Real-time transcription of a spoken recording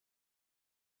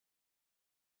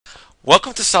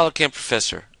Welcome to SolidCAM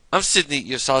Professor. I'm Sydney,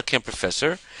 your SolidCAM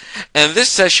Professor, and in this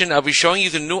session I'll be showing you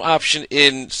the new option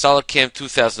in SolidCAM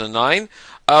 2009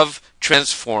 of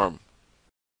transform.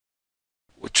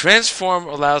 What transform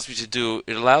allows me to do,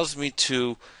 it allows me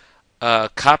to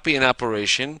copy an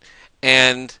operation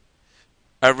and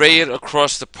array it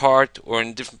across the part or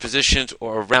in different positions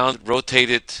or around,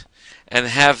 rotate it, and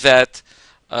have that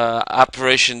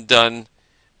operation done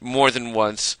more than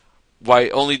once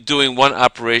by only doing one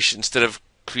operation instead of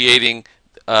creating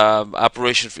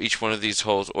operation for each one of these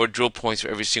holes or drill points for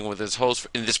every single one of those holes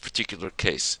in this particular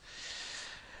case.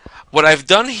 What I've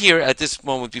done here at this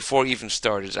moment before I even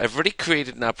started is I've already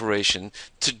created an operation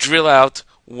to drill out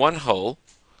one hole,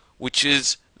 which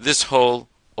is this hole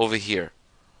over here.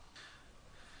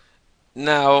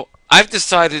 Now I've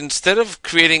decided instead of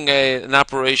creating an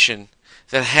operation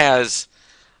that has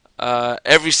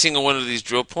every single one of these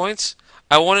drill points,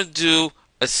 I want to do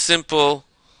a simple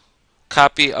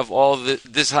copy of all of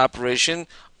this operation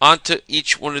onto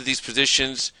each one of these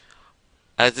positions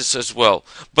as this as well.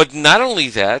 But not only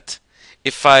that,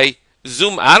 if I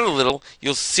zoom out a little,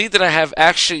 you'll see that I have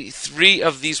actually 3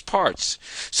 of these parts.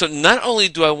 So not only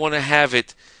do I want to have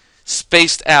it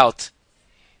spaced out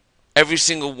every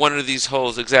single one of these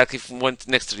holes exactly from one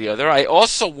next to the other, I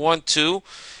also want to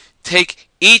take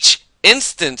each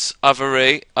instance of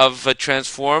array of a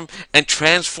transform and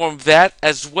transform that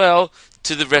as well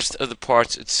to the rest of the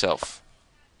parts itself.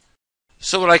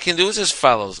 So what I can do is as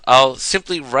follows. I'll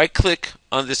simply right click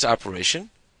on this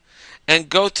operation and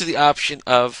go to the option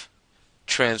of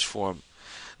transform.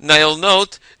 Now you'll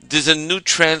note there's a new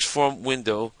transform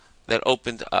window that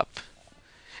opened up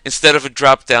instead of a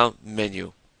drop down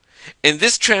menu. In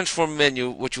this transform menu,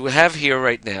 what you have here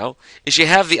right now is you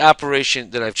have the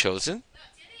operation that I've chosen.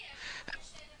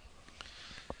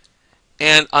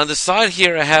 And on the side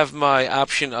here, I have my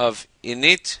option of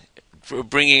init, for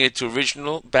bringing it to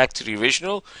original, back to the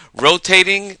original,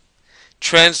 rotating,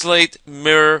 translate,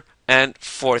 mirror, and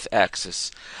 4th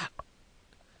axis.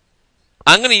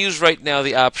 I'm going to use right now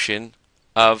the option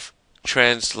of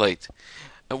translate.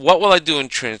 And what will I do in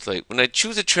translate? When I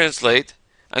choose a translate,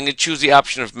 I'm going to choose the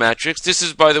option of matrix. This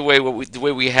is, by the way, the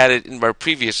way we had it in our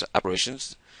previous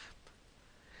operations.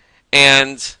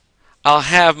 And I'll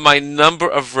have my number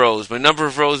of rows. My number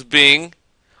of rows being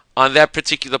on that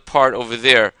particular part over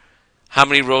there. How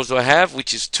many rows do I have?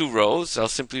 Which is 2 rows. I'll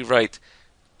simply write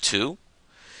 2.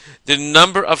 The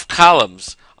number of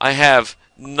columns. I have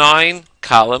 9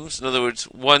 columns. In other words,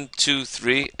 1, 2,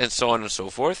 3, and so on and so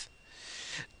forth.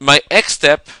 My X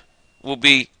step will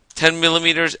be 10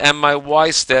 millimeters, and my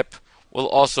Y step will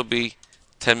also be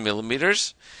 10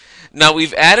 millimeters. Now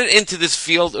we've added into this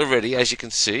field already, as you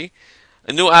can see,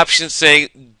 a new option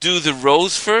saying do the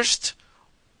rows first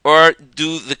or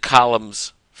do the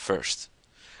columns first.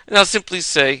 And I'll simply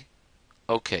say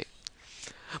OK.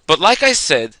 But like I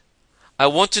said, I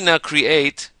want to now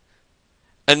create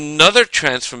another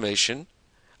transformation,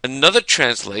 another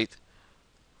translate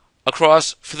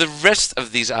across for the rest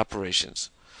of these operations.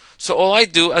 So all I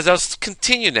do is I'll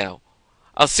continue now.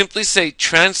 I'll simply say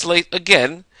translate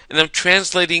again, and I'm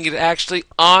translating it actually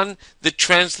on the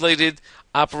translated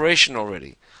operation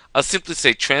already. I'll simply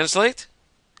say translate.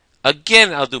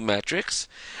 Again, I'll do matrix.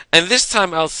 And this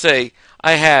time I'll say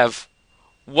I have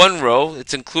 1 row.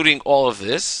 It's including all of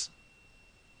this.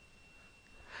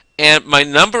 And my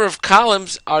number of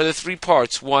columns are the 3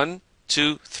 parts. 1,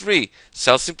 2, 3.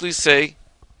 So I'll simply say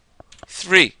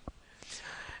 3.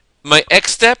 My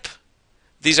X step,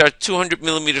 these are 200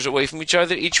 millimeters away from each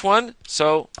other, each one.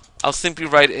 So I'll simply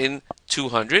write in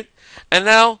 200. And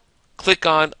now click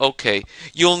on OK.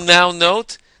 You'll now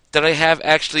note that I have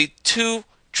actually 2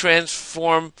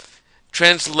 translate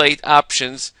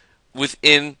options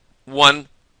within one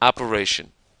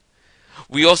operation.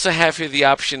 We also have here the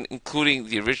option including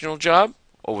the original job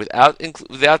or without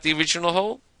the original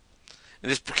hole. In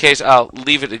this case, I'll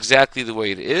leave it exactly the way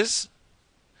it is.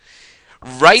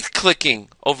 Right-clicking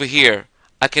over here,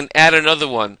 I can add another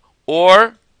one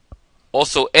or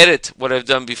also edit what I've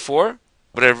done before,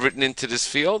 what I've written into this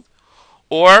field,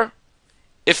 or,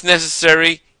 if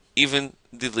necessary, even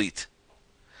delete.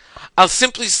 I'll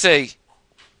simply say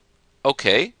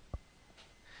OK.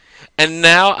 And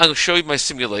now I'll show you my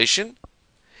simulation.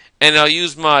 And I'll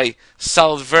use my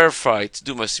Solid Verify to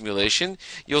do my simulation.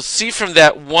 You'll see from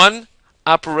that one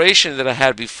operation that I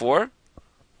had before,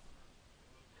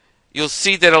 you'll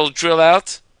see that it'll drill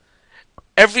out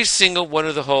every single one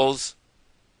of the holes.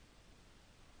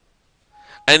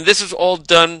 And this is all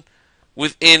done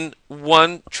within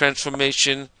one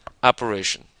transformation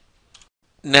operation.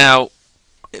 Now,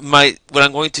 what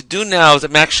I'm going to do now is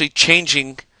I'm actually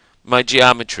changing my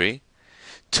geometry.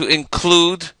 to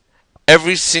include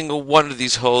every single one of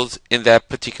these holes in that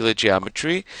particular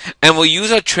geometry, and we'll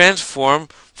use our transform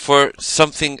for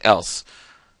something else.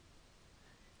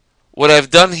 What I've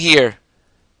done here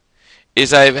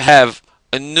is I have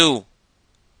a new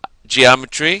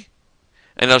geometry,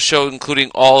 and I'll show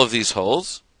including all of these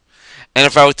holes. And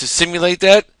if I were to simulate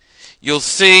that, you'll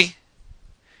see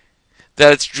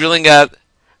that it's drilling out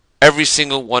every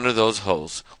single one of those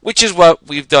holes, which is what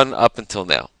we've done up until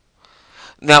now.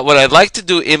 Now, what I'd like to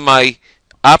do in my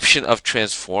option of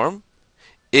transform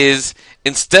is,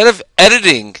 instead of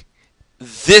editing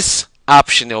this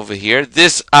option over here,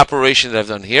 this operation that I've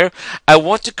done here, I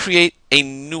want to create a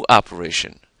new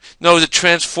operation. No, the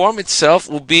transform itself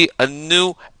will be a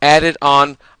new added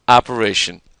on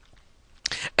operation.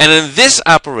 And in this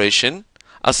operation,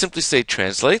 I'll simply say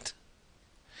translate.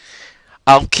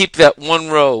 I'll keep that one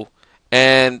row,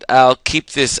 and I'll keep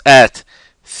this at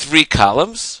 3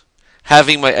 columns,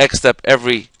 having my X step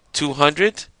every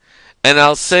 200, and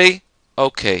I'll say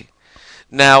OK.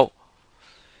 Now,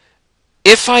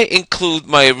 if I include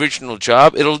my original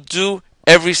job, it'll do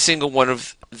every single one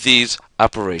of these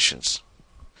operations.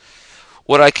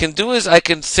 What I can do is I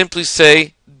can simply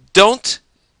say don't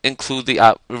include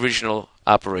the original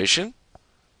operation,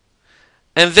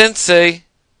 and then say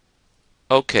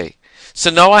OK. So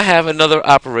now I have another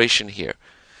operation here.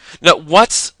 Now,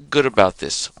 what's good about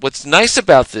this? What's nice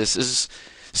about this is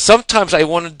sometimes I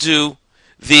want to do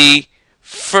the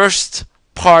first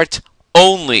part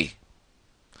only.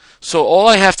 So all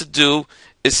I have to do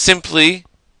is simply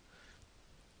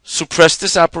suppress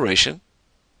this operation,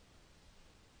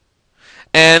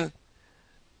 and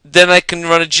then I can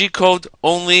run a G-code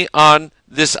only on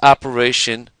this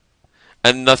operation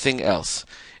and nothing else.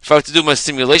 If I were to do my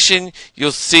simulation,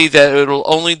 you'll see that it'll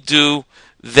only do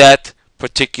that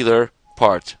particular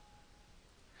part.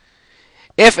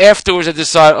 If afterwards I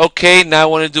decide, okay, now I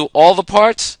want to do all the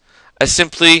parts, I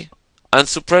simply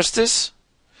unsuppress this.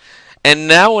 And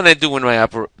now when I do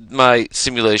my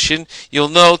simulation, you'll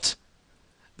note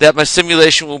that my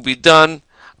simulation will be done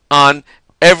on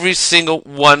every single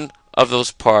one of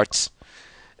those parts.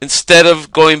 Instead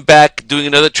of going back, doing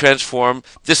another transform,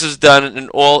 this is done in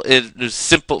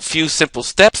few simple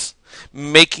steps,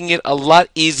 making it a lot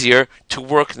easier to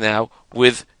work now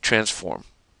with transform.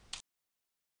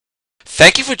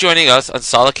 Thank you for joining us on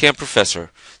SolidCAM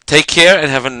Professor. Take care and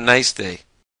have a nice day.